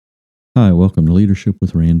Hi, welcome to Leadership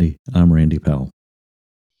with Randy. I'm Randy Powell.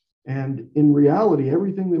 And in reality,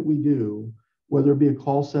 everything that we do, whether it be a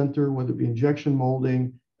call center, whether it be injection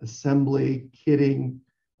molding, assembly, kitting,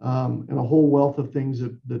 and a whole wealth of things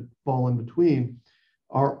that fall in between,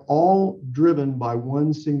 are all driven by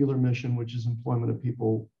one singular mission, which is employment of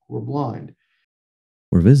people who are blind.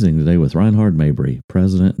 We're visiting today with Reinhard Mabry,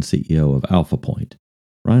 President and CEO of Alphapointe.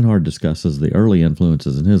 Reinhard discusses the early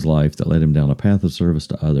influences in his life that led him down a path of service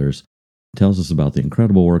to others, and tells us about the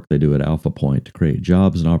incredible work they do at Alphapointe to create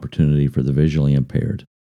jobs and opportunity for the visually impaired.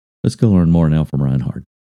 Let's go learn more now from Reinhard.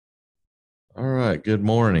 All right. Good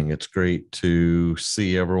morning. It's great to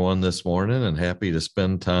see everyone this morning and happy to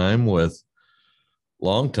spend time with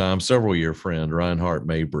longtime, several year friend, Reinhard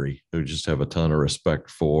Mabry, who just have a ton of respect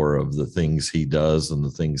for of the things he does and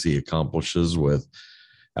the things he accomplishes with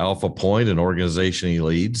Alphapointe, an organization he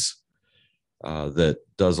leads that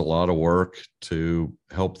does a lot of work to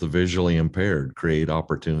help the visually impaired create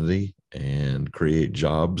opportunity and create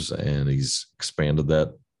jobs. And he's expanded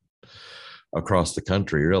that across the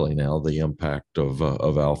country, really, now, the impact of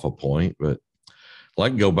Alphapointe. But I'd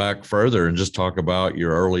like to go back further and just talk about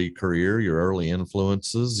your early career, your early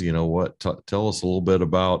influences. Tell us a little bit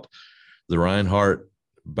about the Reinhardt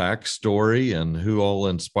backstory and who all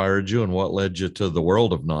inspired you and what led you to the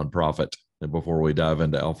world of nonprofit before we dive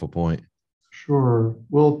into Alphapointe. Sure.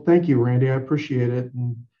 Well, thank you, Randy. I appreciate it.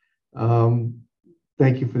 And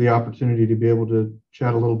thank you for the opportunity to be able to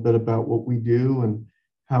chat a little bit about what we do and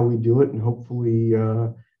how we do it, and hopefully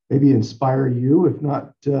maybe inspire you, if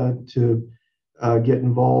not to get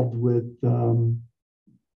involved with the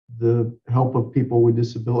help of people with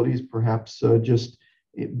disabilities, perhaps just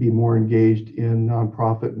be more engaged in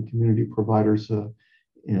nonprofit and community providers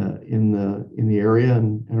in the area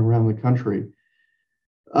and around the country.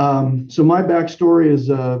 So my backstory is,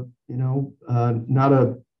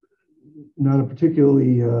 not a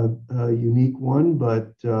particularly unique one,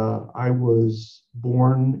 but I was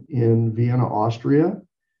born in Vienna, Austria,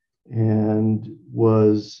 and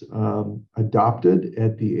was adopted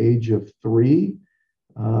at the age of 3.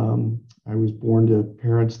 I was born to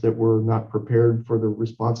parents that were not prepared for the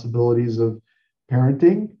responsibilities of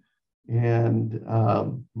parenting, and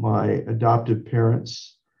my adoptive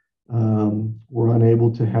parents were unable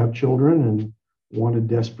to have children and wanted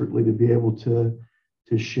desperately to be able to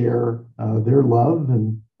share their love.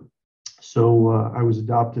 And so I was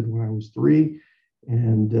adopted when I was 3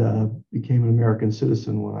 and became an American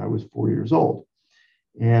citizen when I was 4 years old.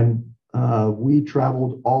 And we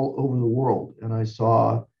traveled all over the world, and I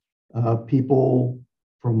saw people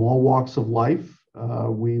from all walks of life.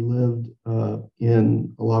 We lived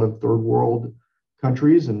in a lot of third world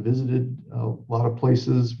countries and visited a lot of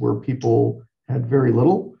places where people had very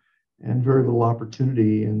little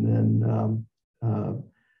opportunity. And then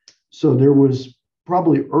so there was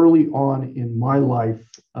probably early on in my life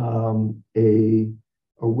a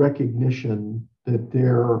recognition that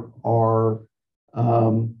there are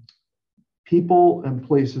people and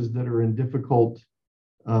places that are in difficult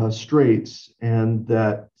straits, and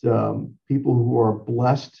that people who are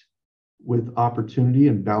blessed with opportunity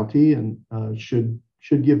and bounty and should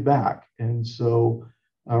give back. And so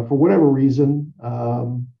for whatever reason,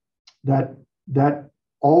 that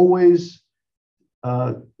always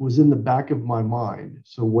was in the back of my mind.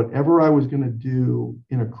 So whatever I was going to do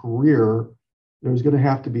in a career, there was going to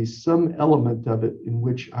have to be some element of it in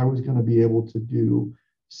which I was going to be able to do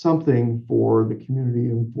something for the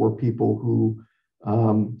community and for people who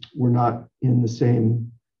were not in the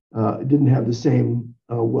same, didn't have the same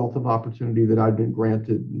wealth of opportunity that I'd been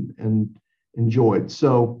granted and enjoyed.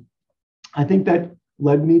 So I think that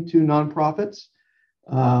led me to nonprofits.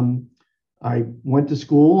 I went to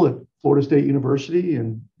school at Florida State University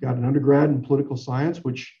and got an undergrad in political science,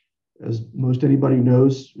 which, as most anybody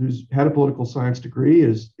knows who's had a political science degree,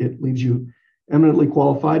 is it leaves you eminently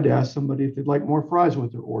qualified to ask somebody if they'd like more fries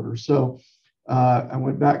with their order. So I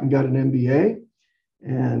went back and got an MBA,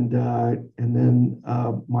 and then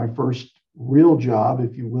my first real job,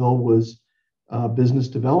 if you will, was business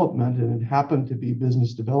development, and it happened to be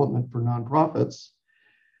business development for nonprofits.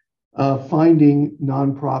 Finding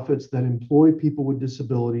nonprofits that employ people with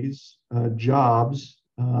disabilities, jobs,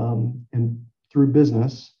 and through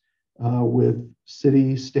business with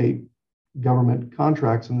city, state government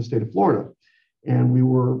contracts in the state of Florida. And we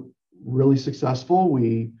were really successful.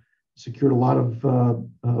 We secured a lot of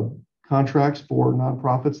contracts for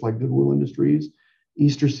nonprofits like Goodwill Industries,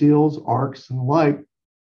 Easter Seals, ARCs, and the like.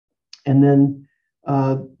 And then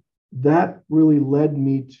that really led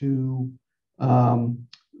me to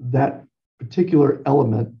that particular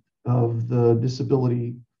element of the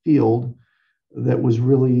disability field that was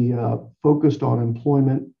really focused on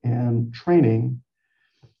employment and training.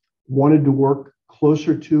 Wanted to work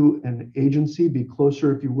closer to an agency, be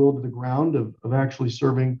closer, if you will, to the ground of actually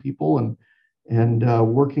serving people and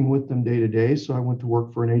working with them day to day. So I went to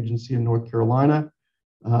work for an agency in North Carolina,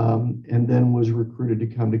 and then was recruited to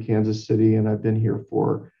come to Kansas City, and I've been here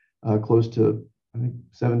for close to, I think,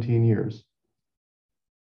 17 years.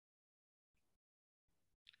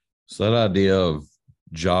 So that idea of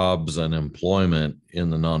jobs and employment in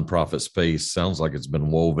the nonprofit space sounds like it's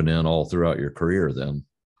been woven in all throughout your career then.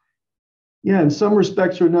 Yeah, in some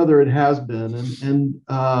respects or another, it has been, and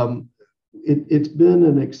it's been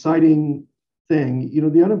an exciting thing. You know,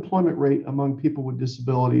 the unemployment rate among people with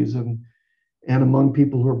disabilities and among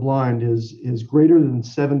people who are blind is greater than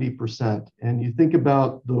 70%. And you think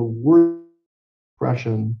about the worst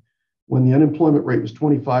depression when the unemployment rate was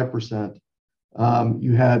 25%.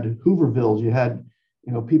 You had Hoovervilles, you had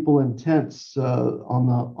people in tents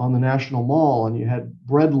on the National Mall, and you had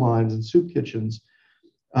bread lines and soup kitchens.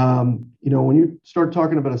 When you start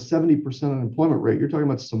talking about a 70% unemployment rate, you're talking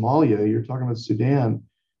about Somalia, you're talking about Sudan,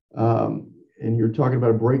 and you're talking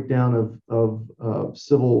about a breakdown of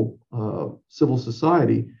civil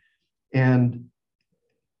society, and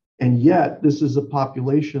yet this is a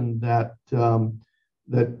population that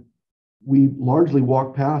we largely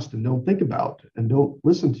walk past and don't think about and don't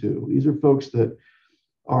listen to. These are folks that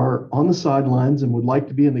are on the sidelines and would like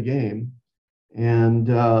to be in the game, and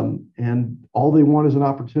all they want is an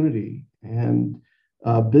opportunity. And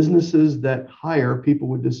businesses that hire people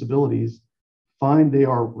with disabilities find they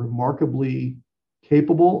are remarkably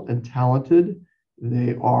capable and talented.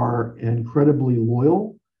 They are incredibly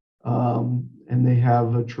loyal, and they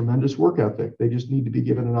have a tremendous work ethic. They just need to be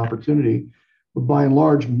given an opportunity. But by and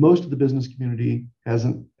large, most of the business community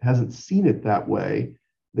hasn't seen it that way.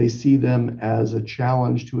 They see them as a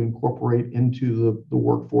challenge to incorporate into the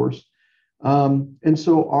workforce. And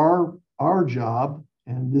so our job,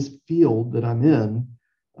 and this field that I'm in,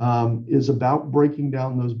 is about breaking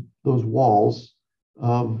down those walls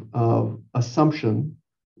of assumption,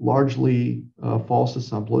 largely false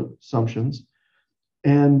assumptions,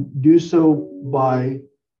 and do so by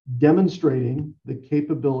demonstrating the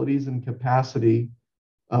capabilities and capacity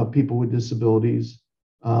of people with disabilities,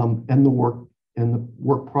 and the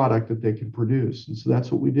work product that they can produce. And so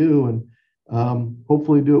that's what we do, and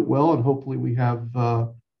hopefully do it well, and hopefully we have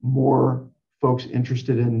more folks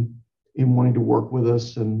interested in wanting to work with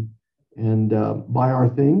us and buy our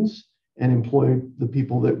things and employ the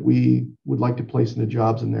people that we would like to place into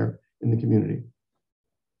jobs in the community.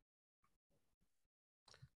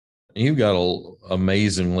 You've got an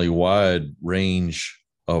amazingly wide range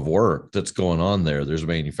of work that's going on there. There's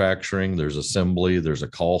manufacturing, there's assembly, there's a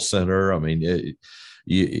call center. I mean,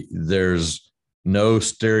 there's no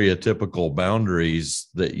stereotypical boundaries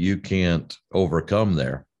that you can't overcome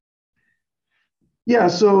there. Yeah,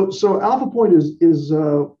 so Alphapointe is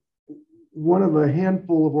one of a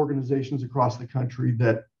handful of organizations across the country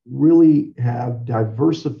that really have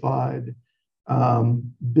diversified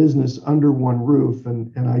business under one roof,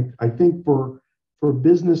 and I think for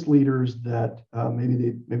business leaders that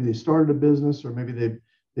maybe they started a business, or maybe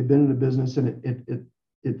they've been in a business, and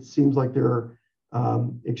it seems like they're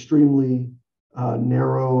extremely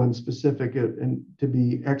narrow and specific and to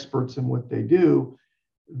be experts in what they do.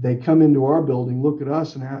 They come into our building, look at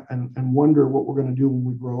us, and wonder what we're going to do when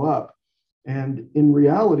we grow up. And in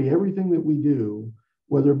reality, everything that we do,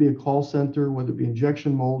 whether it be a call center, whether it be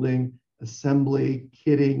injection molding, assembly,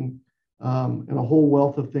 kitting, and a whole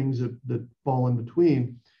wealth of things that fall in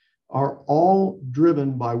between, are all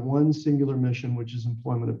driven by one singular mission, which is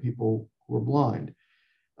employment of people who are blind.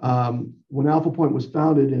 When Alphapointe was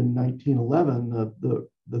founded in 1911,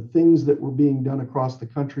 the things that were being done across the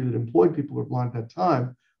country that employed people who were blind at that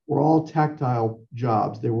time were all tactile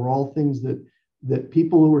jobs. They were all things that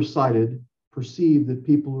people who were sighted perceived that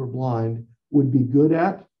people who were blind would be good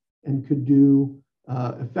at and could do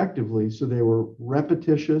effectively. So they were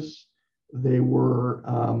repetitious, they were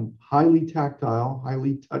highly tactile,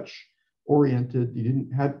 highly touch oriented. You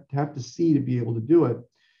didn't have to see to be able to do it.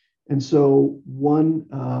 And so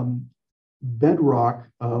one bedrock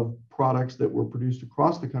of products that were produced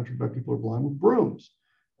across the country by people who are blind were brooms.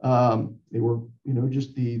 They were,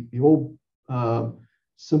 just the old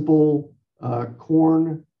simple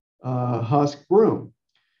corn husk broom.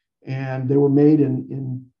 And they were made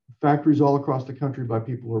in factories all across the country by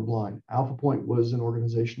people who are blind. Alphapointe was an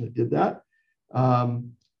organization that did that.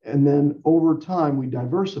 And then over time, we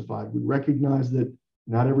diversified. We recognized that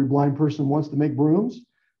not every blind person wants to make brooms.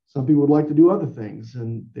 Some people would like to do other things,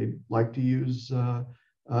 and they'd like to use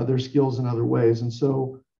their skills in other ways. And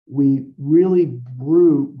so we really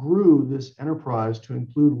grew this enterprise to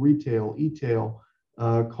include retail, e-tail,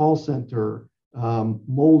 call center,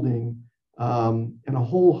 molding, and a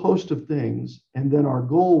whole host of things. And then our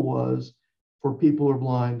goal was for people who are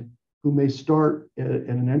blind who may start at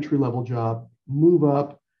an entry-level job, move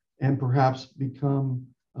up, and perhaps become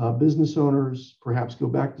business owners, perhaps go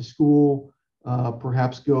back to school,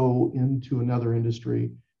 perhaps go into another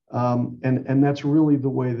industry. And that's really the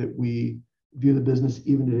way that we view the business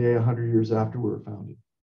even today, 100 years after we were founded.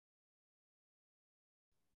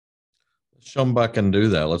 Let's jump back and do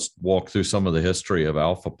that. Let's walk through some of the history of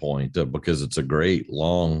Alphapointe because it's a great,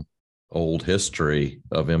 long, old history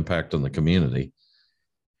of impact on the community.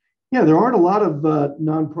 Yeah, there aren't a lot of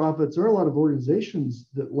nonprofits. There are a lot of organizations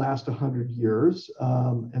that last 100 years,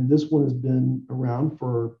 and this one has been around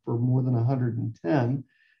for more than 110.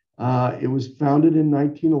 It was founded in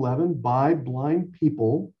 1911 by blind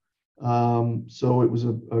people. So it was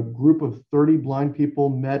a group of 30 blind people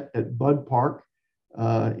met at Bud Park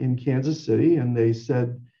in Kansas City, and they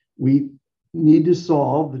said, we need to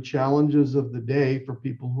solve the challenges of the day for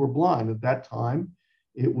people who are blind. At that time,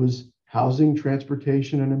 it was housing,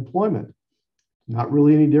 transportation, and employment. Not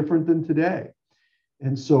really any different than today.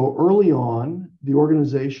 And so early on, the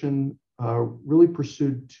organization really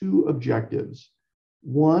pursued two objectives.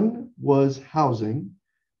 One was housing.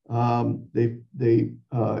 They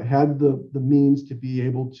had the means to be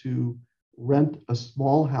able to rent a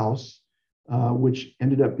small house, which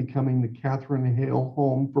ended up becoming the Catherine Hale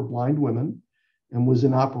Home for Blind Women and was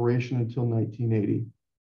in operation until 1980.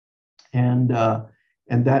 And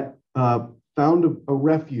that found a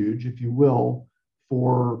refuge, if you will,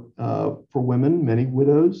 for women, many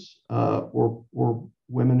widows, or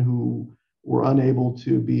women who were unable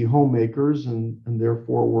to be homemakers and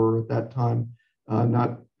therefore were at that time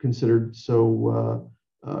not considered so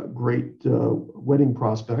great wedding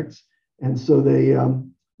prospects. And so they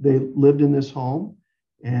lived in this home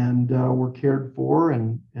and were cared for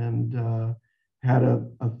and had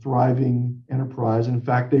a thriving enterprise. In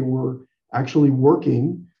fact, they were actually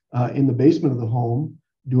working in the basement of the home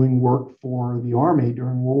doing work for the Army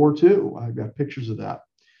during World War II. I've got pictures of that.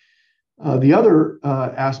 The other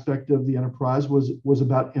aspect of the enterprise was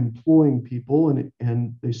about employing people,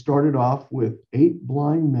 and they started off with 8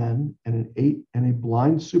 blind men and a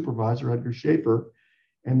blind supervisor, Edgar Schaefer,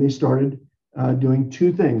 and they started doing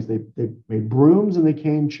two things. They made brooms and they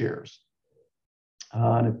cane chairs.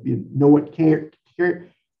 And if you know what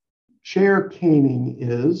chair caning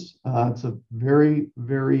is, it's a very,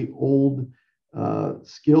 very old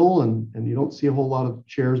skill, and you don't see a whole lot of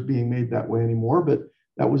chairs being made that way anymore, but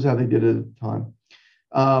that was how they did it at the time.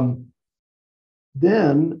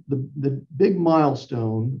 Then the big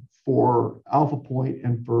milestone for Alphapointe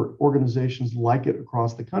and for organizations like it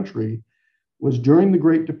across the country was during the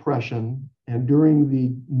Great Depression and during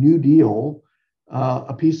the New Deal,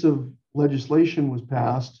 a piece of legislation was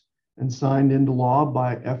passed and signed into law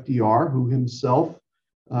by FDR, who himself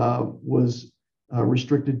was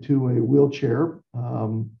restricted to a wheelchair,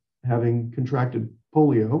 having contracted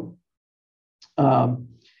polio.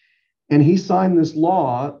 And he signed this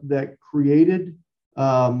law that created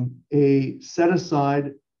a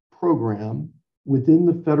set-aside program within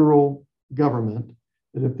the federal government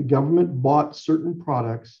that if the government bought certain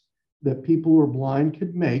products that people who are blind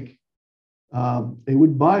could make, they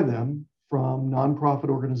would buy them from nonprofit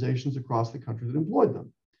organizations across the country that employed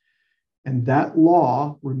them. And that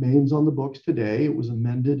law remains on the books today. It was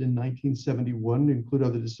amended in 1971 to include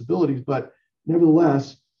other disabilities, but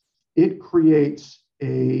nevertheless, it creates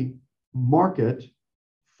a market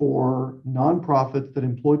for nonprofits that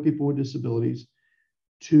employ people with disabilities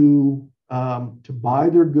to buy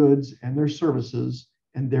their goods and their services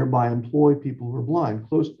and thereby employ people who are blind,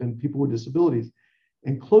 and people with disabilities.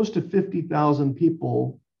 And close to 50,000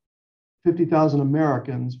 people, 50,000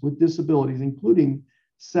 Americans with disabilities, including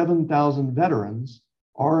 7,000 veterans,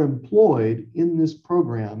 are employed in this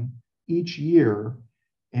program each year.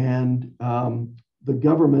 And the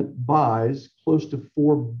government buys close to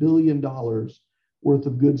 $4 billion worth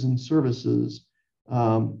of goods and services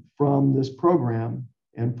from this program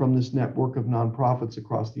and from this network of nonprofits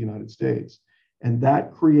across the United States. And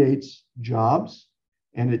that creates jobs,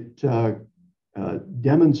 and it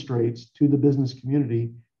demonstrates to the business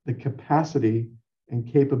community the capacity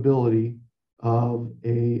and capability of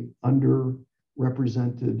a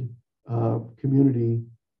underrepresented community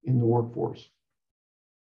in the workforce.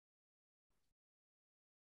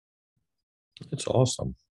 It's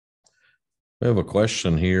awesome. We have a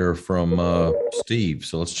question here from Steve.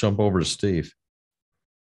 So let's jump over to Steve.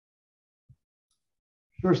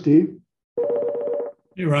 Sure, Steve.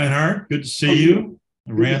 Hey, Reinhard. Good to see you.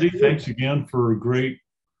 Randy, thanks again for a great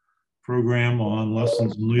program on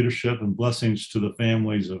lessons in leadership, and blessings to the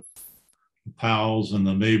families of the Powells and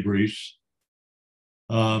the Mabrys.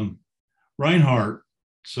 Reinhard,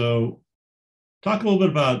 so talk a little bit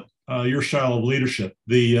about your style of leadership.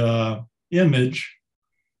 The image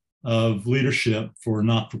of leadership for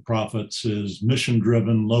not-for-profits is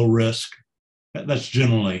mission-driven, low risk. That's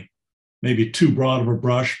generally maybe too broad of a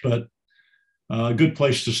brush, but a good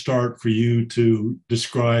place to start for you to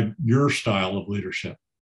describe your style of leadership.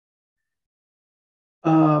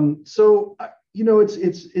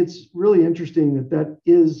 It's really interesting that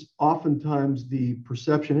is oftentimes the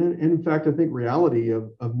perception, and in fact, I think reality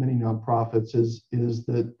of many nonprofits is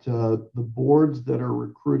that the boards that are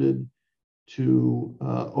recruited to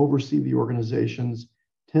oversee the organizations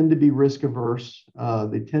tend to be risk averse.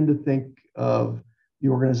 They tend to think of the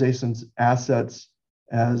organization's assets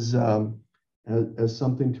as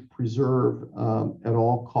something to preserve at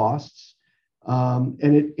all costs. And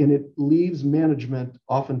it leaves management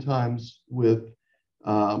oftentimes with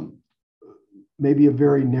maybe a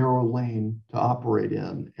very narrow lane to operate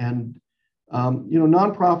in. And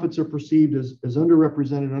nonprofits are perceived as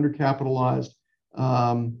underrepresented, undercapitalized,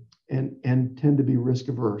 and tend to be risk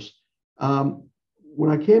averse. When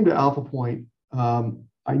I came to Alphapointe,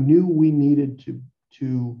 I knew we needed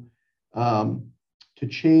to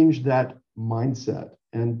change that mindset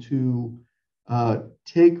and to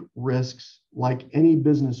take risks like any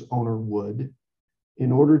business owner would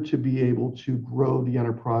in order to be able to grow the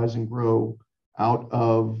enterprise and grow out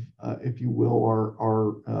of, if you will,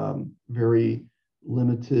 our very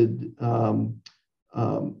limited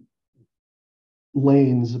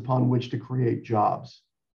lanes upon which to create jobs.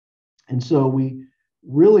 And so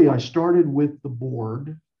I started with the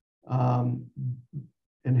board and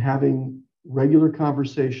having regular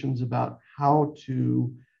conversations about how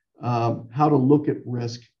to look at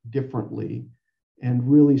risk differently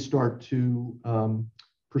and really start to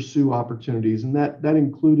pursue opportunities. And that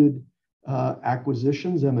included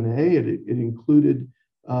acquisitions, M&A. It included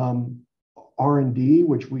R&D,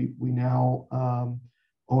 which we now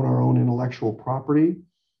own our own intellectual property,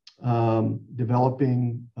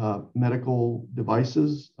 developing medical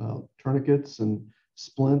devices, tourniquets and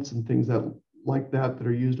splints and things like that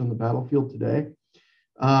are used on the battlefield today,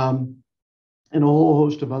 and a whole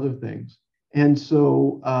host of other things. And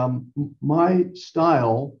so my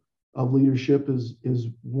style of leadership is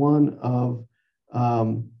one of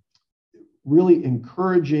really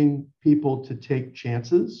encouraging people to take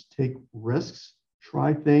chances, take risks,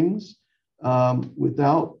 try things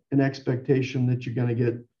without an expectation that you're going to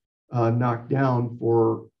get knocked down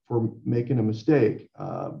for making a mistake.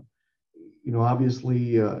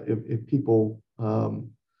 Obviously, if people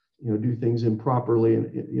do things improperly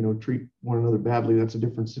and treat one another badly, that's a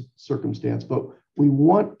different circumstance. But we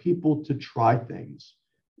want people to try things.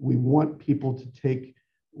 We want people to take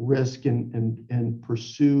risk and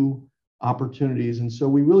pursue opportunities. And so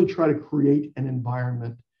we really try to create an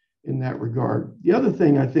environment in that regard. The other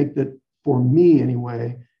thing I think that, for me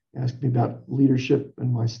anyway, ask me about leadership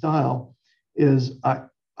and my style, is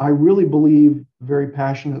I really believe very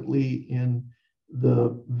passionately in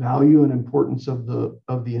the value and importance of the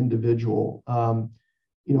individual. An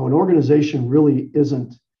organization really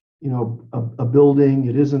isn't a building.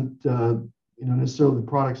 It isn't necessarily the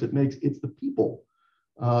products it makes. It's the people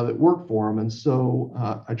that work for them. And so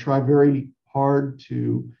I try very hard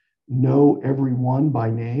to know everyone by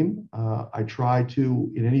name. I try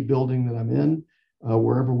to, in any building that I'm in,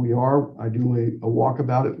 wherever we are, I do a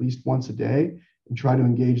walkabout at least once a day and try to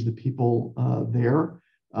engage the people there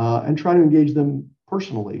and try to engage them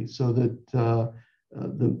personally, so that the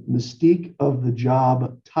mystique of the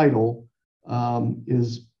job title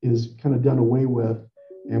is kind of done away with,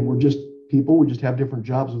 and we're just people. We just have different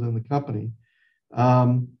jobs within the company.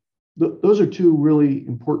 Those are two really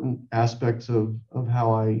important aspects of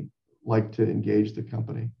how I like to engage the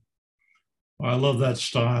company. Well, I love that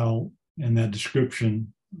style and that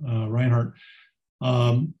description, Reinhard.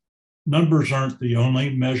 Numbers aren't the only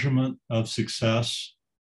measurement of success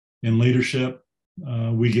in leadership.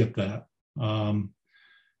 We get that.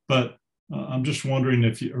 But I'm just wondering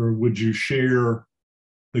would you share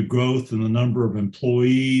the growth in the number of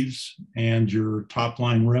employees and your top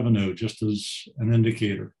line revenue just as an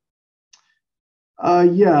indicator?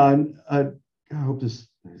 Yeah, and I hope this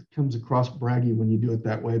comes across braggy when you do it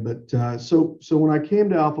that way. But so when I came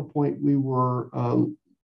to Alphapointe, we were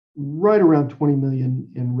right around 20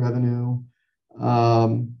 million in revenue,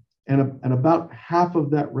 and about half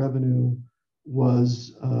of that revenue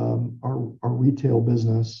was our retail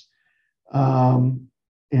business,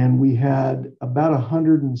 and we had about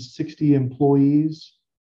 160 employees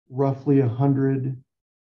roughly 100,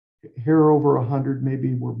 hair over 100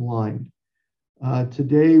 maybe were blind.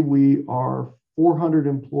 Today we are 400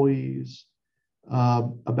 employees,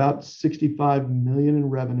 about 65 million in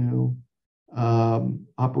revenue,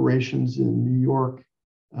 operations in New York,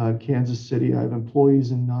 Kansas City. I have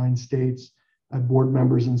employees in 9 states. I have board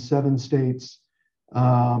members in 7 states.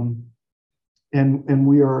 And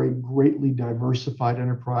we are a greatly diversified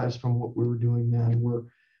enterprise from what we were doing then. We're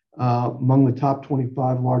among the top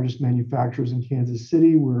 25 largest manufacturers in Kansas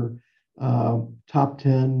City. We're top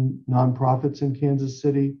 10 nonprofits in Kansas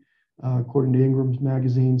City, according to Ingram's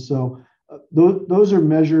magazine. So those are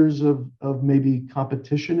measures of maybe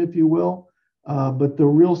competition, if you will. But the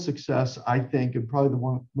real success, I think, and probably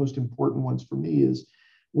the most important ones for me is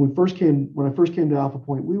when I first came to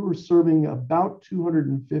Alphapointe, we were serving about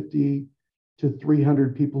 250 to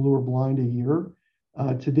 300 people who were blind a year.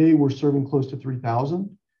 Today, we're serving close to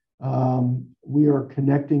 3,000. We are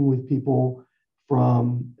connecting with people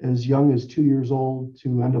from as young as 2 years old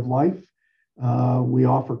to end of life. We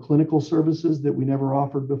offer clinical services that we never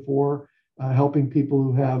offered before, helping people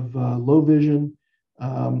who have low vision.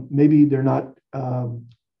 Maybe they're not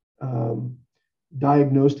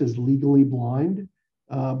diagnosed as legally blind,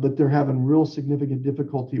 but they're having real significant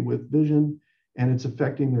difficulty with vision, and it's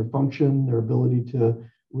affecting their function, their ability to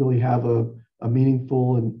really have a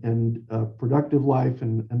meaningful and productive life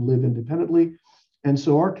and live independently. And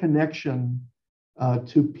so our connection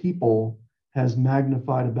to people has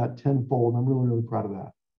magnified about tenfold. I'm really, really proud of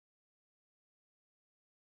that.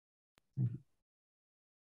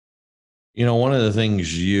 You know, one of the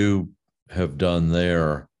things you have done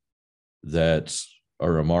there that's a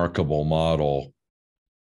remarkable model,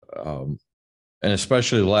 and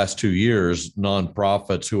especially the last 2 years,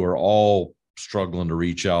 nonprofits who are all struggling to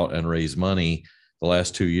reach out and raise money. The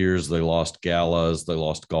last 2 years, they lost galas, they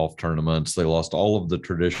lost golf tournaments, they lost all of the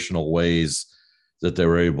traditional ways that they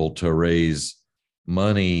were able to raise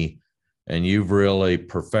money. And you've really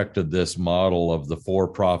perfected this model of the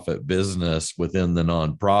for-profit business within the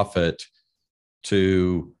nonprofit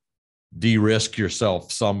to de-risk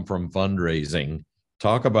yourself some from fundraising.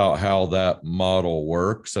 Talk about how that model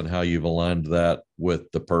works and how you've aligned that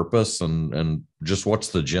with the purpose, and just what's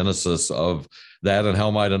the genesis of that, and how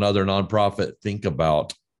might another nonprofit think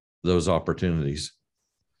about those opportunities?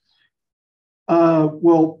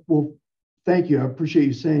 Well, thank you. I appreciate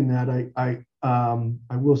you saying that.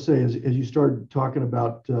 I will say, as you started talking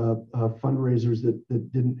about fundraisers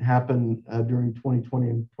that didn't happen during 2020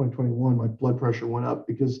 and 2021, my blood pressure went up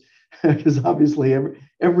because obviously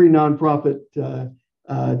every nonprofit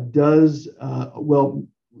does well.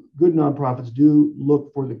 Good nonprofits do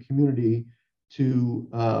look for the community to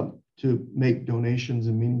make donations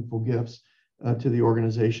and meaningful gifts to the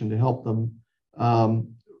organization to help them.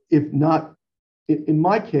 If not, in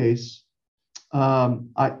my case,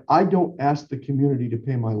 I don't ask the community to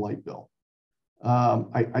pay my light bill.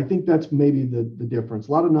 I think that's maybe the difference.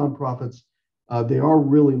 A lot of nonprofits, they are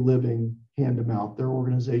really living hand to mouth. They're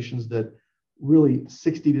organizations that really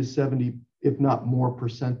 60 to 70, if not more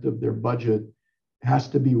 % of their budget has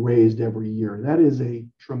to be raised every year. That is a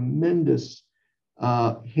tremendous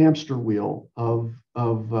hamster wheel of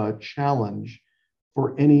challenge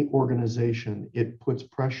for any organization. It puts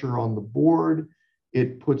pressure on the board.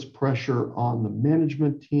 It puts pressure on the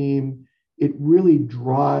management team. It really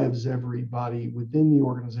drives everybody within the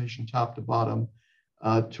organization, top to bottom,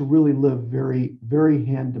 to really live very, very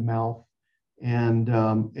hand to mouth. And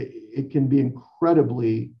it can be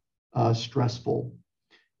incredibly stressful.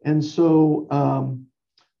 And so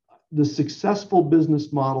the successful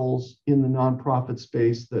business models in the nonprofit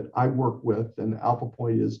space that I work with, and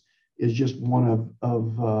Alphapointe is just one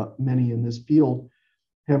of many in this field,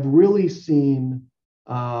 have really seen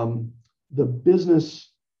the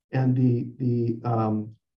business and the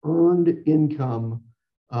earned income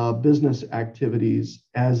business activities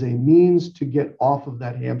as a means to get off of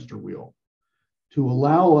that hamster wheel, to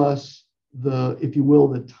allow us if you will,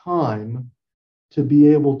 the time to be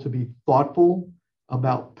able to be thoughtful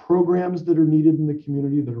about programs that are needed in the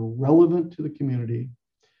community, that are relevant to the community,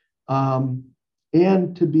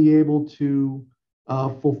 and to be able to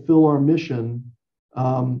fulfill our mission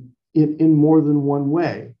in more than one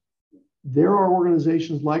way. There are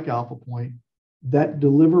organizations like Alphapointe that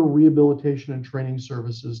deliver rehabilitation and training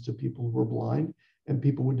services to people who are blind and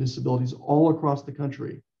people with disabilities all across the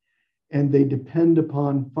country. And they depend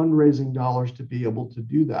upon fundraising dollars to be able to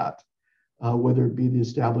do that, whether it be the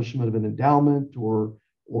establishment of an endowment or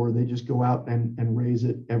they just go out and raise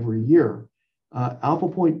it every year.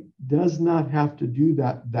 Alphapointe does not have to do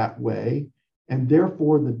that way. And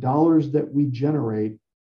therefore, the dollars that we generate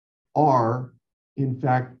are, in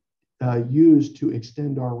fact, use to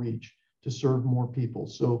extend our reach to serve more people.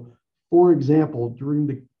 So, for example, during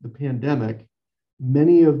the pandemic,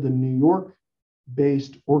 many of the New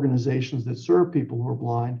York-based organizations that serve people who are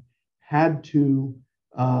blind had to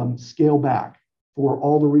scale back for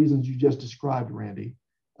all the reasons you just described, Randy,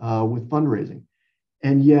 with fundraising.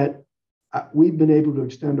 And yet, we've been able to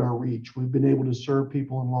extend our reach. We've been able to serve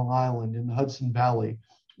people in Long Island, in the Hudson Valley,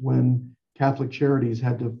 when Catholic Charities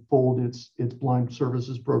had to fold its blind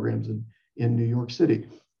services programs in New York City.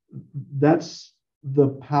 That's the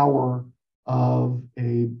power of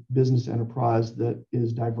a business enterprise that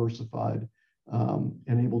is diversified and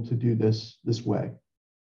able to do this way.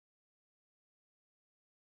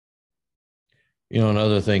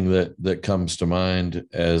 Another thing that comes to mind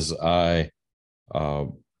as I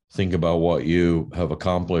think about what you have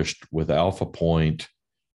accomplished with Alphapointe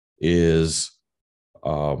is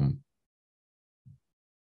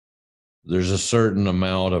there's a certain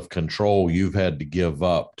amount of control you've had to give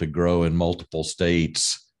up to grow in multiple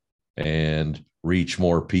states and reach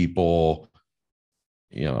more people.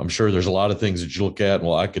 I'm sure there's a lot of things that you look at,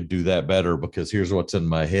 well, I could do that better because here's what's in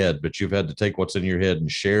my head, but you've had to take what's in your head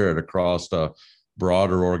and share it across a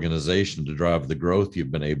broader organization to drive the growth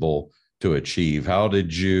you've been able to achieve. How do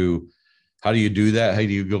you do that? How do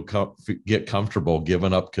you get comfortable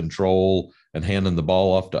giving up control and handing the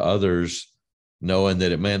ball off to others, knowing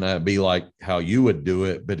that it may not be like how you would do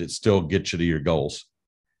it, but it still gets you to your goals?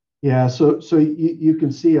 Yeah. So you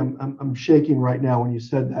can see I'm shaking right now when you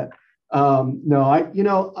said that. I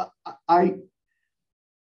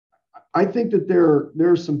think that there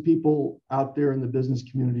are some people out there in the business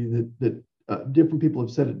community that different people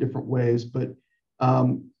have said it different ways, but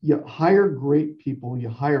you hire great people, you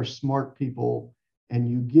hire smart people, and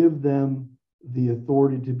you give them the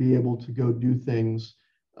authority to be able to go do things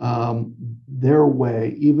their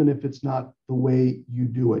way, even if it's not the way you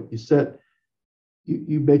do it.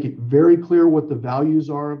 You make it very clear what the values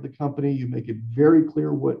are of the company. You make it very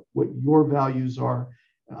clear what your values are.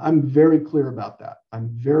 I'm very clear about that. I'm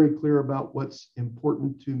very clear about what's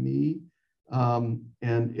important to me, and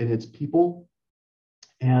it's people.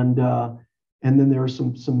 And then there are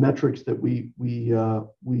some metrics that we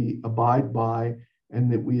abide by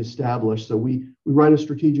and that we establish. So we write a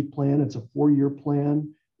strategic plan. It's a 4-year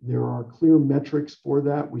plan. There are clear metrics for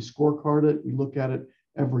that. We scorecard it. We look at it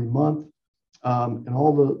every month. And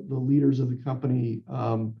all the leaders of the company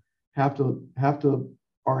are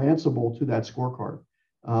answerable to that scorecard.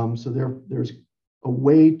 So there's a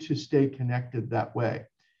way to stay connected that way.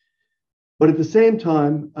 But at the same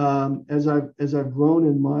time, as I've grown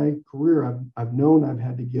in my career, I've known I've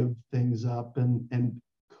had to give things up, and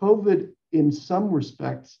COVID, in some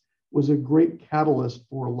respects, was a great catalyst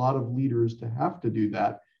for a lot of leaders to have to do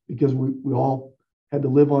that because we all had to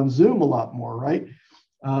live on Zoom a lot more, right?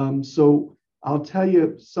 So I'll tell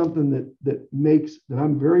you something that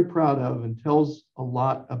I'm very proud of and tells a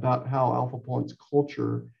lot about how Alphapointe's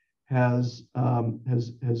culture has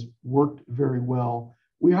worked very well.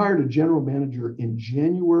 We hired a general manager in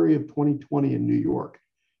January of 2020 in New York,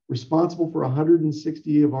 responsible for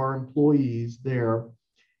 160 of our employees there.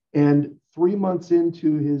 And 3 months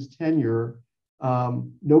into his tenure,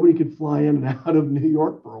 nobody could fly in and out of New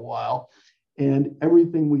York for a while. And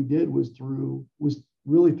everything we did was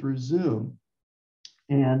really through Zoom.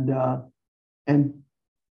 And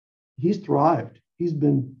he's thrived. He's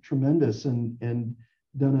been tremendous and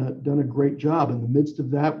done a great job. In the midst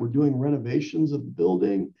of that, we're doing renovations of the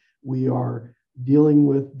building. We are dealing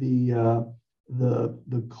with the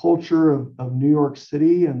culture of New York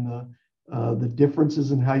City and the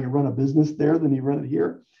differences in how you run a business there than you run it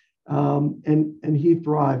here. And he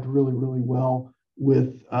thrived really, really well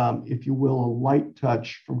with, if you will, a light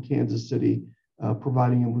touch from Kansas City,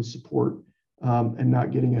 providing him with support and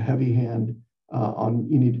not getting a heavy hand on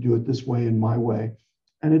you need to do it this way and my way.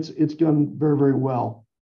 And it's done very, very well.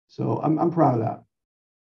 So I'm proud of that.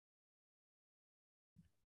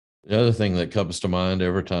 The other thing that comes to mind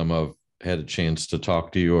every time I've had a chance to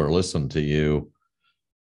talk to you or listen to you,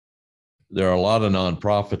 there are a lot of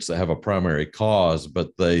nonprofits that have a primary cause, but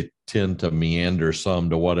they tend to meander some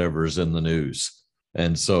to whatever's in the news.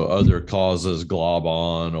 And so other causes glob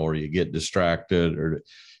on, or you get distracted, or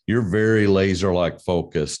you're very laser-like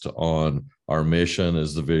focused on our mission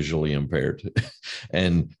as the visually impaired.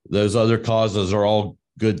 And those other causes are all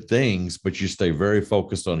good things, but you stay very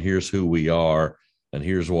focused on here's who we are and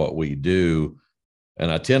here's what we do.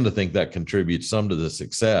 And I tend to think that contributes some to the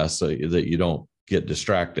success so that you don't get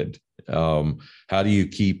distracted. How do you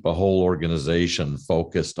keep a whole organization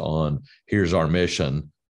focused on here's our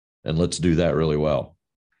mission and let's do that really well?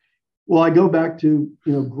 Well, I go back to,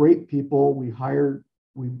 great people. We hired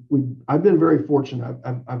I've been very fortunate.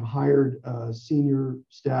 I've hired senior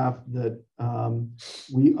staff that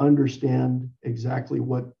we understand exactly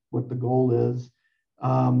what the goal is,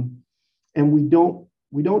 and we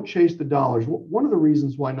don't chase the dollars. One of the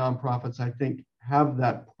reasons why nonprofits, I think, have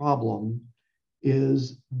that problem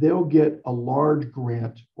is they'll get a large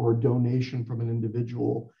grant or donation from an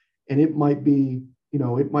individual, and it might be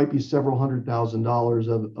several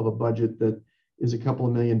 $100,000 of a budget that is a couple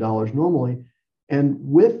of $1 million normally. And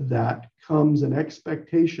with that comes an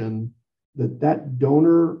expectation that that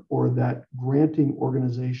donor or that granting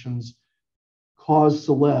organization's cause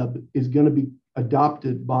celeb is going to be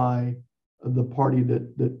adopted by the party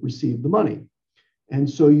that received the money. And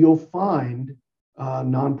so you'll find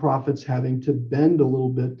nonprofits having to bend a little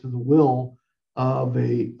bit to the will of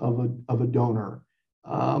a donor,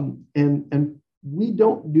 and we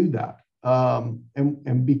don't do that.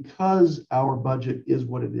 And because our budget is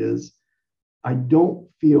what it is, I don't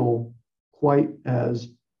feel quite as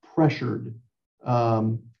pressured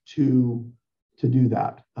to do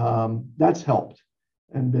that. That's helped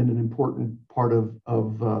and been an important part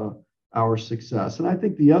of our success. And I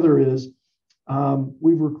think the other is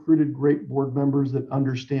we've recruited great board members that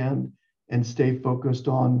understand and stay focused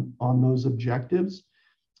on those objectives.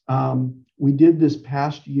 We did this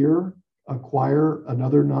past year acquire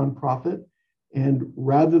another nonprofit, and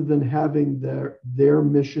rather than having their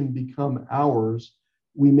mission become ours,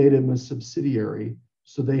 we made them a subsidiary,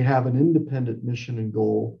 so they have an independent mission and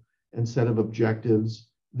goal and set of objectives.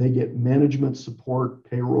 They get management support,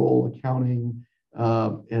 payroll, accounting,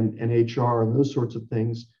 and HR, and those sorts of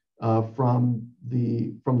things from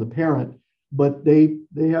the parent, but they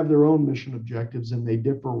have their own mission objectives, and they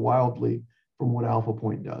differ wildly from what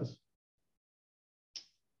Alphapointe does.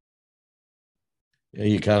 Yeah,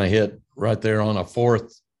 you kind of hit right there on a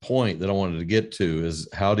fourth point that I wanted to get to is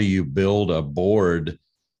how do you build a board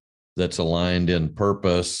that's aligned in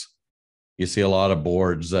purpose? You see a lot of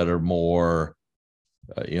boards that are more,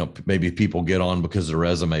 maybe people get on because they're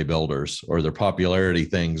resume builders or their popularity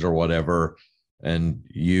things or whatever. And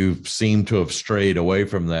you seem to have strayed away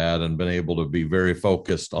from that and been able to be very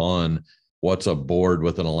focused on what's a board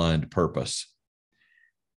with an aligned purpose.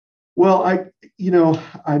 Well,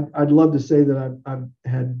 I'd love to say that I've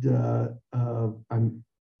had I'm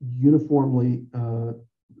uniformly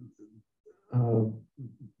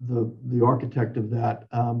the architect of that.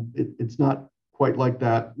 It's not quite like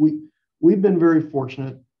that. We've been very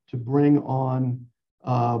fortunate to bring on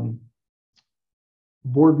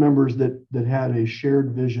board members that had a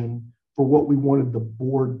shared vision for what we wanted the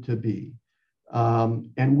board to be,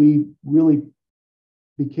 and we really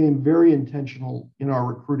became very intentional in our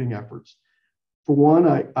recruiting efforts. For one,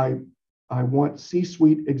 I want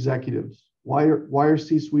C-suite executives. Why are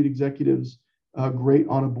C-suite executives great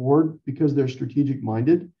on a board? Because they're strategic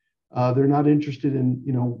minded. They're not interested in,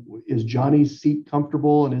 is Johnny's seat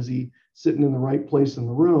comfortable and is he sitting in the right place in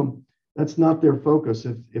the room? That's not their focus.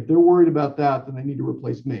 If they're worried about that, then they need to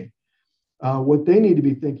replace me. What they need to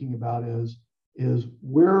be thinking about is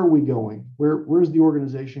where are we going? Where's the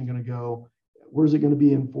organization going to go? Where's it going to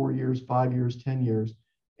be in 4 years, 5 years, 10 years?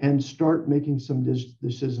 And start making some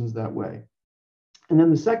decisions that way. And then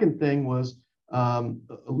the second thing was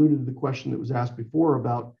alluded to the question that was asked before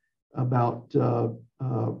about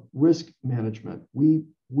risk management. We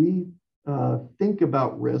think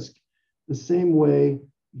about risk the same way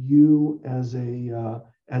you as an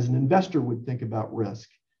investor would think about risk.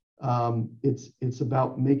 It's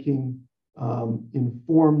about making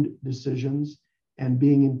informed decisions and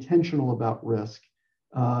being intentional about risk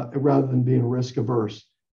rather than being risk averse.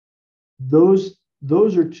 Those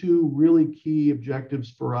are two really key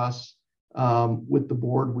objectives for us with the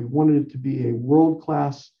board. We wanted it to be a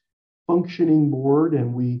world-class functioning board,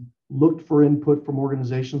 and we looked for input from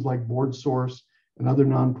organizations like BoardSource and other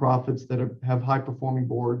nonprofits that have high-performing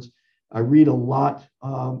boards. I read a lot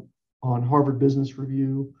on Harvard Business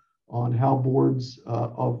Review on how boards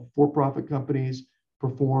of for-profit companies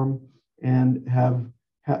perform, and have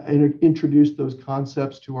introduced those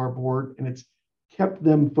concepts to our board, and it's kept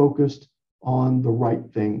them focused on the right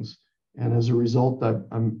things. And as a result,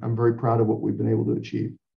 I'm very proud of what we've been able to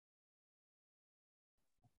achieve.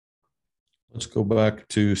 Let's go back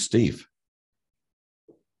to Steve.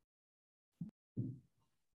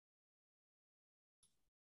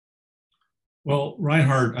 Well,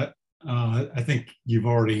 Reinhard, I think you've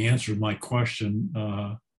already answered my question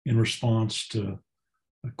in response to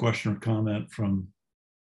a question or comment from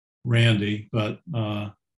Randy, but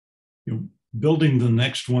building the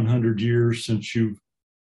next 100 years, since you've,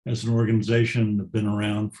 as an organization, have been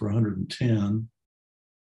around for 110,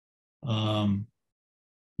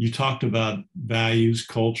 you talked about values,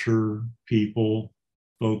 culture, people,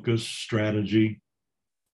 focus, strategy,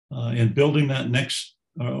 and building that next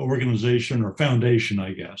organization or foundation,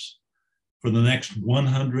 I guess, for the next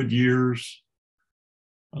 100 years.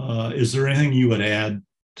 Is there anything you would add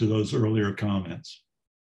to those earlier comments?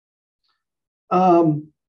 I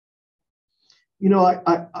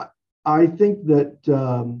think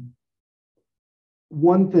that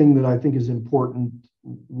one thing that I think is important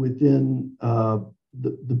within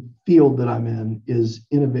the field that I'm in is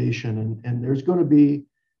innovation, and there's going to be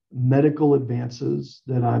medical advances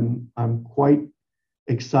that I'm quite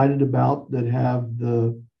excited about that have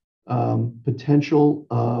the potential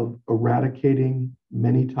of eradicating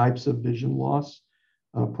many types of vision loss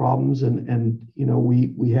problems, and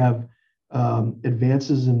we have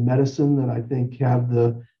advances in medicine that I think have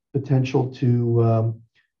the potential to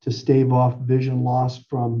stave off vision loss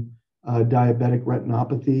from diabetic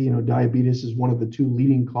retinopathy. Diabetes is one of the two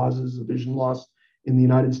leading causes of vision loss in the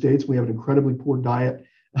United States. We have an incredibly poor diet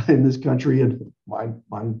in this country, and mine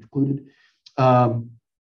included.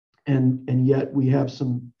 And yet we have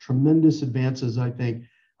some tremendous advances, I think.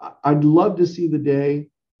 I'd love to see the day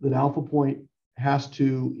that Alphapointe has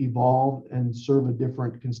to evolve and serve a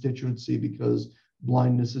different constituency because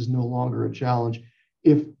blindness is no longer a challenge.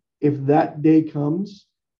 If that day comes,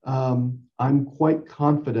 I'm quite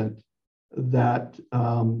confident that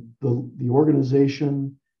the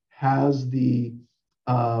organization has the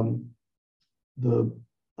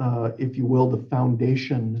if you will, the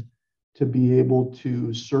foundation to be able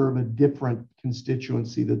to serve a different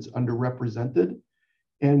constituency that's underrepresented.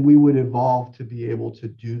 And we would evolve to be able to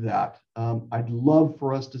do that. I'd love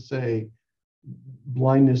for us to say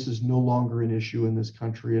blindness is no longer an issue in this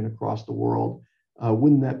country and across the world.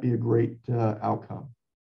 Wouldn't that be a great outcome?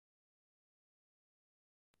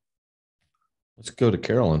 Let's go to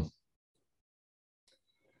Carolyn.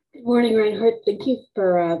 Good morning, Reinhard. Thank you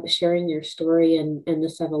for sharing your story and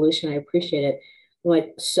this evolution. I appreciate it. I'm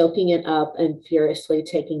like soaking it up and furiously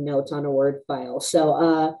taking notes on a Word file. So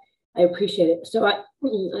I appreciate it. So I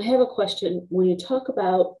have a question. When you talk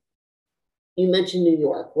about, you mentioned New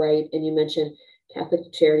York, right? And you mentioned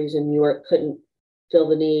Catholic charities in New York couldn't fill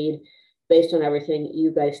the need based on everything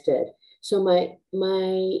you guys did. So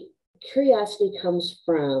my curiosity comes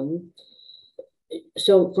from,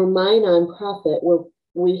 so for my nonprofit,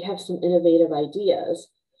 we have some innovative ideas,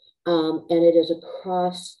 and it is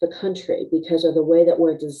across the country because of the way that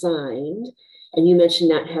we're designed. And you mentioned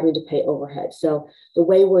not having to pay overhead. So the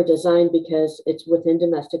way we're designed, because it's within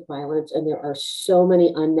domestic violence and there are so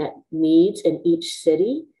many unmet needs in each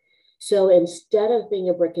city. So instead of being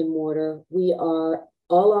a brick and mortar, we are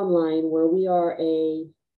all online, where we are a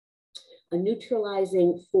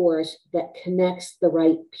neutralizing force that connects the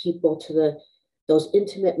right people to those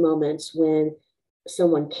intimate moments when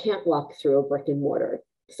someone can't walk through a brick and mortar.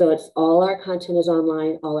 So it's all our content is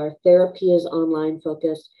online, all our therapy is online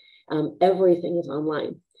focused. Everything is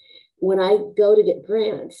online. When I go to get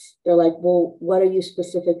grants, they're like, well, what are you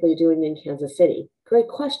specifically doing in Kansas City? Great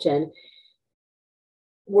question.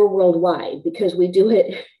 We're worldwide because we do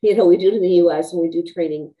it, we do it in the US and we do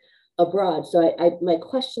training abroad. So my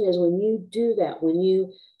question is, when you do that, when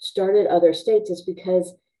you started other states, it's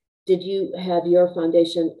because did you have your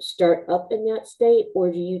foundation start up in that state, or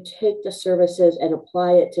do you take the services and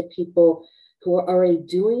apply it to people who are already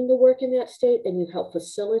doing the work in that state and you help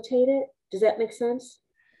facilitate it? Does that make sense?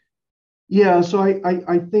 Yeah, so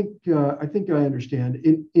I think I understand.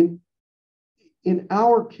 In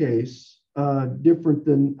our case, different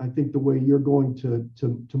than I think the way you're going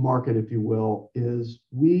to market, if you will, is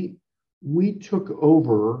we took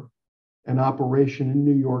over an operation in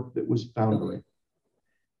New York that was foundry. Okay.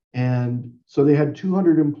 And so they had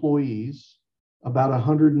 200 employees, about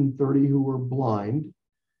 130 who were blind,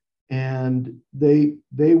 and they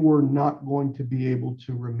were not going to be able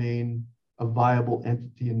to remain a viable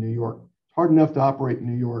entity in New York. It's hard enough to operate in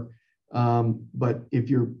New York, but if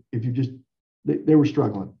you just, they were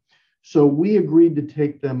struggling. So we agreed to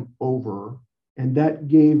take them over, and that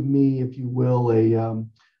gave me, if you will, a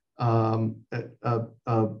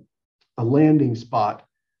landing spot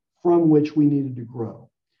from which we needed to grow.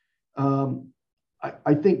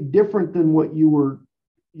 I think different than what you're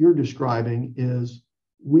describing is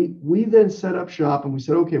we then set up shop and we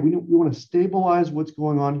said, okay, we want to stabilize what's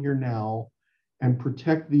going on here now and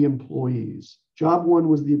protect the employees. Job one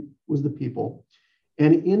was the people.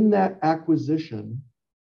 And in that acquisition,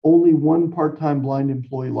 only one part-time blind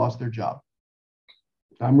employee lost their job.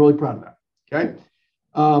 I'm really proud of that. Okay.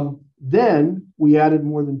 Then we added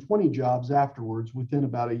more than 20 jobs afterwards within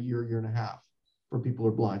about a year and a half for people who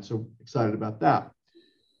are blind. So excited about that.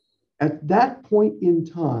 At that point in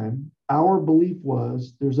time, our belief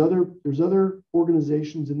was there's other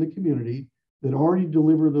organizations in the community that already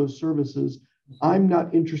deliver those services. I'm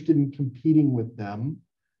not interested in competing with them.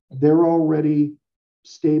 They're already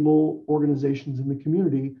stable organizations in the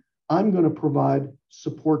community. I'm going to provide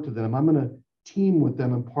support to them. I'm going to team with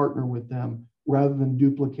them and partner with them rather than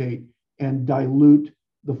duplicate and dilute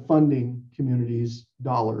the funding community's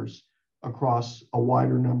dollars across a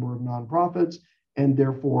wider number of nonprofits, and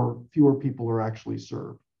therefore fewer people are actually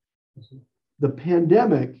served. The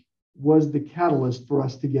pandemic was the catalyst for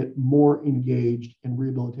us to get more engaged in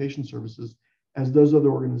rehabilitation services as those other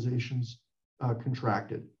organizations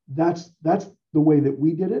contracted. That's the way that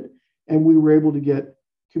we did it, and we were able to get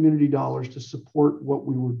community dollars to support what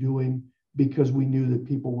we were doing because we knew that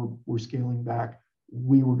people were scaling back.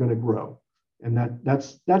 We were going to grow, and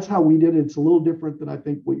that's how we did it. It's a little different than I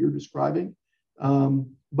think what you're describing,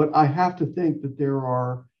 but I have to think that there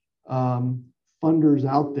are funders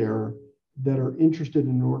out there that are interested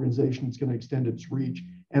in an organization that's going to extend its reach.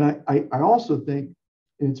 And I also think,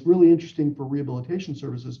 and it's really interesting for rehabilitation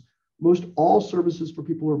services, most all services for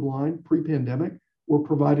people who are blind pre-pandemic were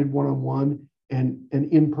provided one-on-one and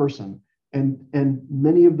in person. And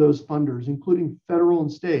many of those funders, including federal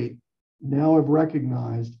and state, now have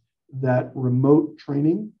recognized that remote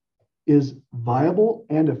training is viable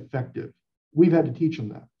and effective. We've had to teach them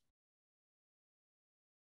that.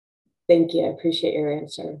 Thank you. I appreciate your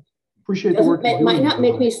answer. Appreciate the work. It might not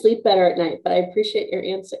make me sleep better at night, but I appreciate your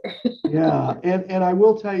answer. Yeah, and I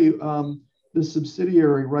will tell you, the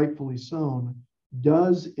subsidiary, rightfully so,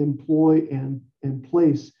 does employ and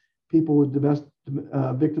place people with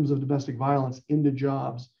victims of domestic violence into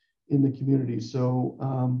jobs in the community.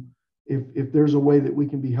 So if there's a way that we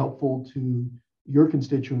can be helpful to your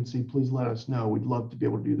constituency, please let us know. We'd love to be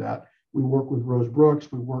able to do that. We work with Rose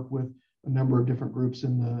Brooks. We work with a number of different groups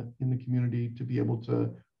in the community to be able to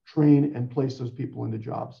train and place those people into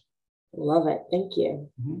jobs. Love it. Thank you.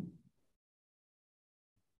 Mm-hmm.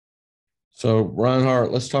 So Reinhard,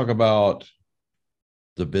 let's talk about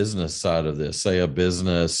the business side of this. Say a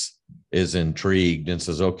business is intrigued and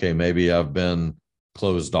says, okay, maybe I've been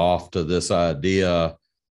closed off to this idea.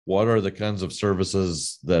 What are the kinds of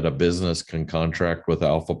services that a business can contract with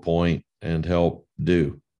Alphapointe and help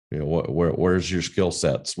do? You know, where's your skill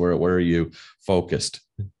sets? Where are you focused?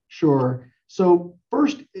 Sure. So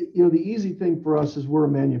first, the easy thing for us is we're a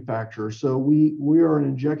manufacturer. So we are an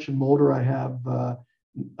injection molder. I have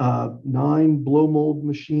 9 blow mold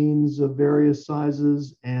machines of various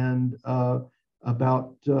sizes and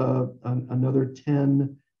about another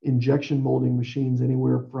 10 injection molding machines,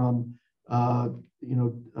 anywhere from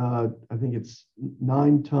I think it's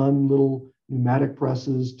 9-ton little pneumatic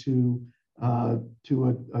presses to a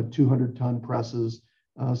 200-ton presses,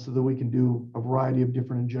 so that we can do a variety of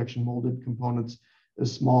different injection molded components,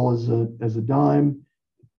 as small as a dime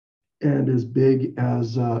and as big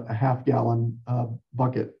as a half-gallon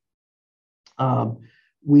bucket.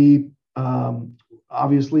 We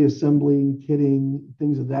obviously assembling, kitting,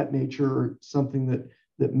 things of that nature are something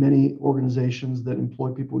that many organizations that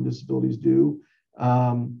employ people with disabilities do.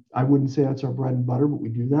 I wouldn't say that's our bread and butter, but we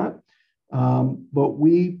do that. But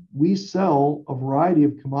we sell a variety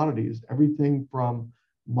of commodities, everything from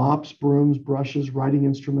mops, brooms, brushes, writing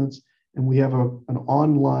instruments, and we have an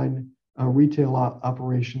online retail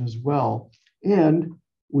operation as well. And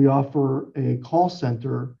we offer a call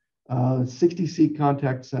center, 60-seat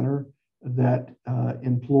contact center that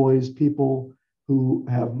employs people who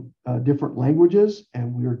have different languages,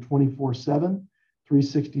 and we are 24/7,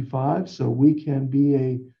 365. So we can be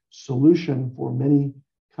a solution for many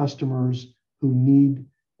customers who need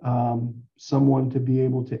someone to be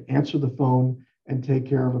able to answer the phone and take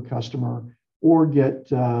care of a customer, or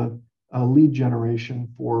get a lead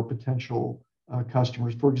generation for potential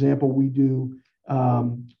customers. For example, we do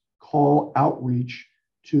call outreach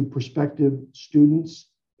to prospective students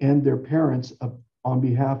and their parents on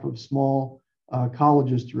behalf of small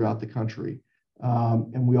colleges throughout the country.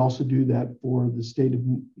 And we also do that for the state of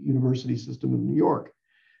university system in New York.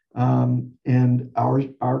 And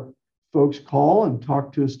our folks call and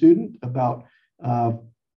talk to a student about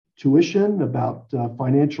tuition, about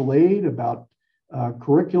financial aid, about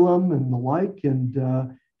curriculum and the like, and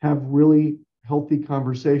have really healthy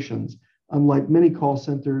conversations. Unlike many call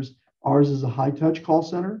centers, ours is a high-touch call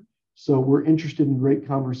center. So we're interested in great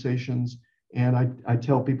conversations. And I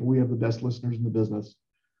tell people we have the best listeners in the business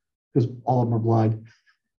because all of them are blind.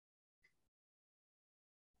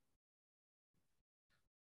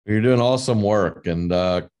 You're doing awesome work, and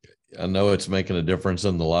I know it's making a difference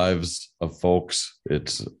in the lives of folks.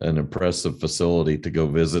 It's an impressive facility to go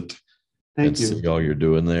visit Thank you. see all you're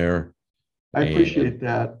doing there. I appreciate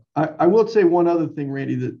that. I will say one other thing,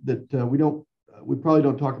 Randy, that we probably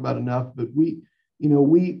don't talk about enough, but we've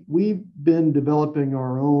been developing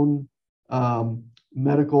our own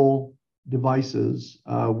medical devices.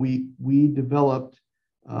 We developed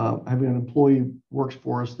having an employee who works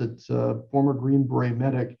for us that's a former Green Beret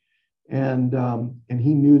medic, and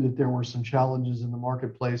he knew that there were some challenges in the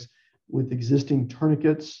marketplace with existing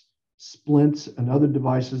tourniquets, splints, and other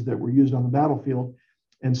devices that were used on the battlefield.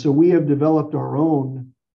 And so we have developed our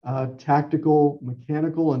own tactical,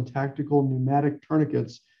 mechanical, and tactical pneumatic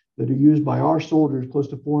tourniquets that are used by our soldiers. Close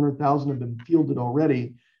to 400,000 have been fielded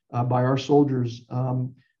already by our soldiers.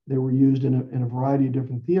 They were used in a variety of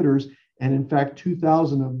different theaters. And in fact,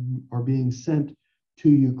 2,000 of them are being sent to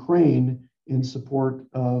Ukraine in support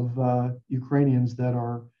of Ukrainians that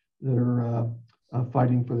are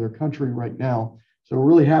fighting for their country right now. So we're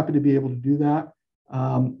really happy to be able to do that.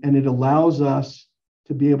 And it allows us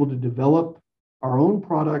to be able to develop our own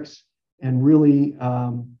products and really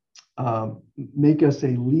make us a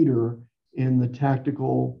leader in the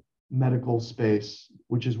tactical medical space,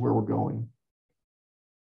 which is where we're going.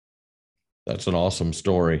 That's an awesome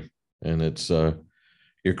story. And it's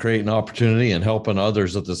you're creating opportunity and helping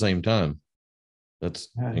others at the same time. That's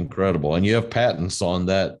incredible. And you have patents on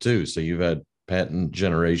that too. So you've had patent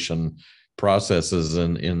generation processes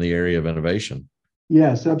in the area of innovation.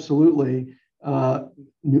 Yes, absolutely.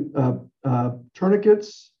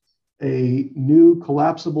 Tourniquets, a new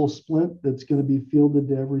collapsible splint that's going to be fielded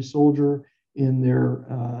to every soldier in their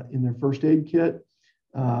first aid kit.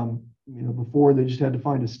 Before they just had to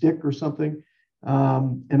find a stick or something,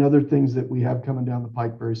 and other things that we have coming down the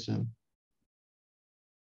pike very soon.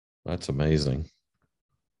 That's amazing.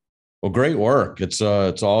 Well, great work. It's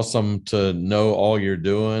awesome to know all you're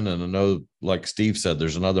doing, and I know, like Steve said,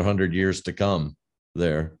 there's another 100 years to come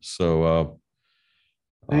there. So,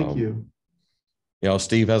 thank you.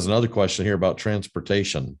 Steve has another question here about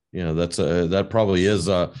transportation. That probably is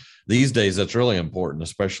these days that's really important,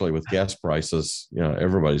 especially with gas prices.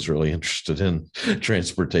 Everybody's really interested in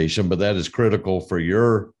transportation, but that is critical for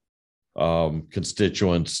your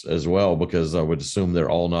constituents as well, because I would assume they're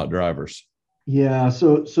all not drivers. Yeah.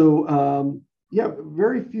 So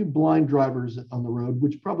very few blind drivers on the road,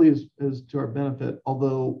 which probably is to our benefit.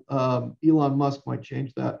 Although Elon Musk might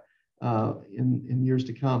change that in years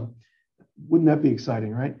to come. Wouldn't that be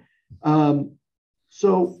exciting, right?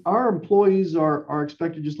 So our employees are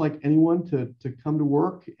expected, just like anyone, to come to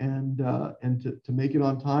work and to make it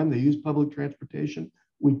on time. They use public transportation.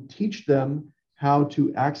 We teach them how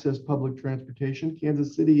to access public transportation.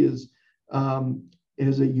 Kansas City is a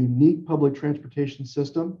unique public transportation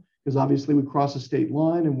system because obviously we cross a state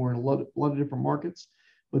line and we're in a lot of different markets.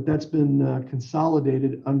 But that's been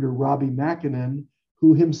consolidated under Robbie Makinen,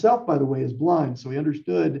 who himself, by the way, is blind. So he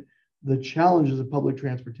understood the challenges of public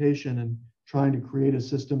transportation and trying to create a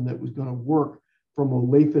system that was going to work from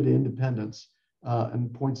Olathe to Independence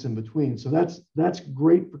and points in between. So that's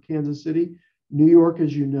great for Kansas City. New York,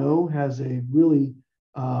 as you know, has a really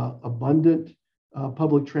abundant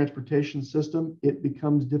public transportation system. It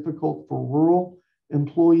becomes difficult for rural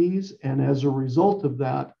employees. And as a result of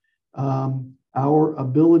that, our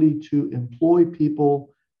ability to employ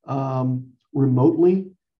people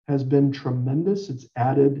remotely has been tremendous.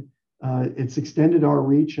 It's extended our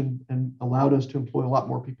reach and allowed us to employ a lot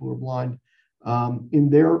more people who are blind in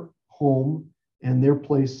their home and their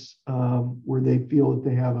place where they feel that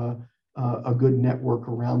they have a good network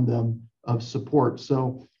around them of support.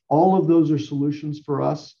 So all of those are solutions for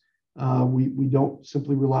us. We don't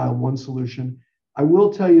simply rely on one solution. I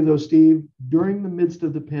will tell you though, Steve, during the midst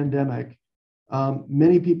of the pandemic,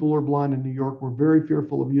 many people who are blind in New York were very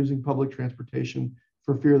fearful of using public transportation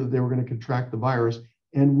for fear that they were going to contract the virus.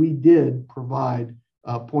 And we did provide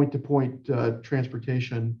point-to-point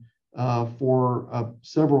transportation for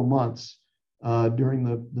several months during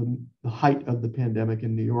the height of the pandemic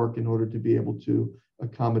in New York in order to be able to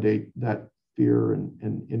accommodate that fear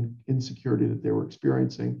and insecurity that they were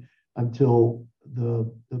experiencing until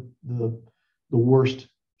the worst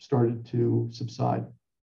started to subside.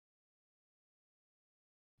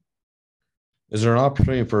 Is there an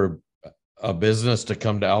opportunity for a business to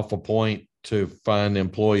come to Alphapointe to find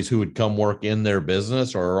employees who would come work in their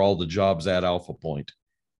business, or are all the jobs at Alphapointe?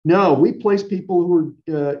 No, we place people who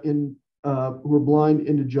are blind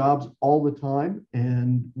into jobs all the time,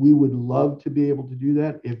 and we would love to be able to do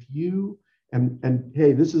that. If you and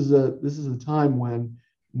hey, this is a time when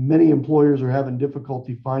many employers are having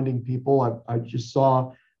difficulty finding people. I just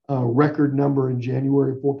saw a record number in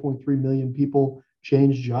January. 4.3 million people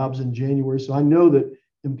changed jobs in January. So I know that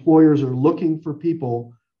employers are looking for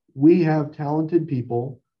people we have talented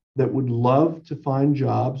people that would love to find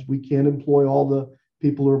jobs. We can't employ all the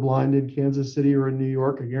people who are blind in Kansas City or in New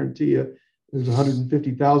York. I guarantee you there's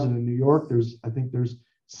 150,000 in New York. I think there's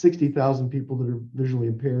 60,000 people that are visually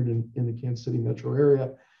impaired in the Kansas City metro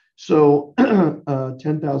area. So 10,000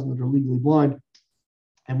 that are legally blind.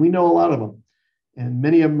 And we know a lot of them. And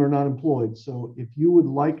many of them are not employed. So if you would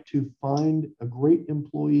like to find a great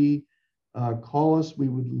employee, call us. We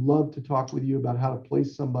would love to talk with you about how to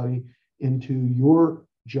place somebody into your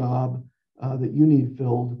job that you need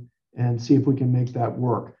filled and see if we can make that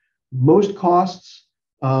work. Most costs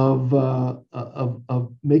of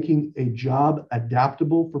making a job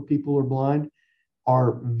adaptable for people who are blind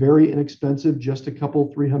are very inexpensive, just a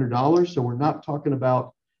couple, $300. So we're not talking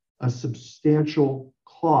about a substantial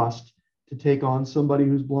cost to take on somebody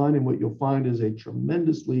who's blind. And what you'll find is a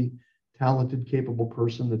tremendously talented, capable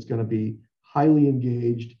person that's going to be highly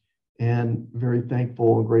engaged and very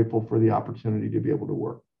thankful and grateful for the opportunity to be able to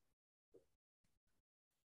work.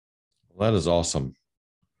 Well, that is awesome.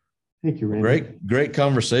 Thank you, Randy. Great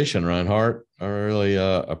conversation, Reinhard. I really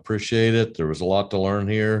appreciate it. There was a lot to learn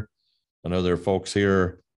here. I know there are folks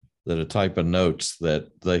here that are typing notes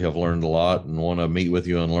that they have learned a lot and want to meet with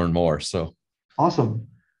you and learn more. So awesome.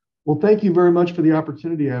 Well, thank you very much for the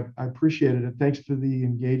opportunity. I appreciate it. And thanks for the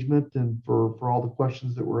engagement and for all the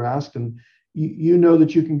questions that were asked. And you know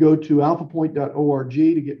that you can go to alphapointe.org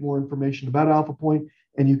to get more information about Alphapointe,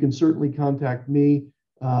 and you can certainly contact me.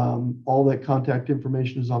 All that contact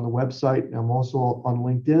information is on the website. I'm also on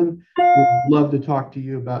LinkedIn. We'd love to talk to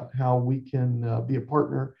you about how we can be a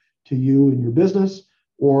partner to you and your business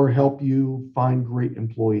or help you find great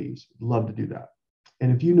employees. We'd love to do that.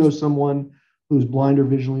 And if you know someone who's blind or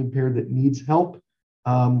visually impaired that needs help,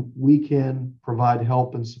 we can provide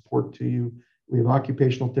help and support to you. We have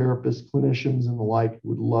occupational therapists, clinicians, and the like who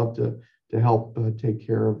would love to help take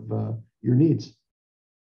care of your needs.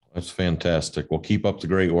 That's fantastic. Well, keep up the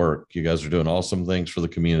great work. You guys are doing awesome things for the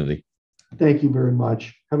community. Thank you very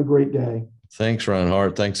much. Have a great day. Thanks,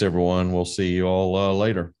 Reinhard. Thanks, everyone. We'll see you all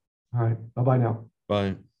later. All right. Bye-bye now.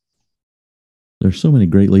 Bye. There's so many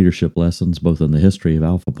great leadership lessons both in the history of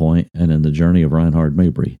Alphapointe and in the journey of Reinhard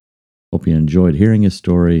Mabry. Hope you enjoyed hearing his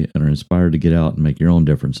story and are inspired to get out and make your own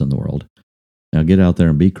difference in the world. Now get out there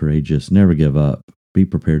and be courageous. Never give up. Be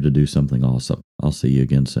prepared to do something awesome. I'll see you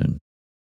again soon.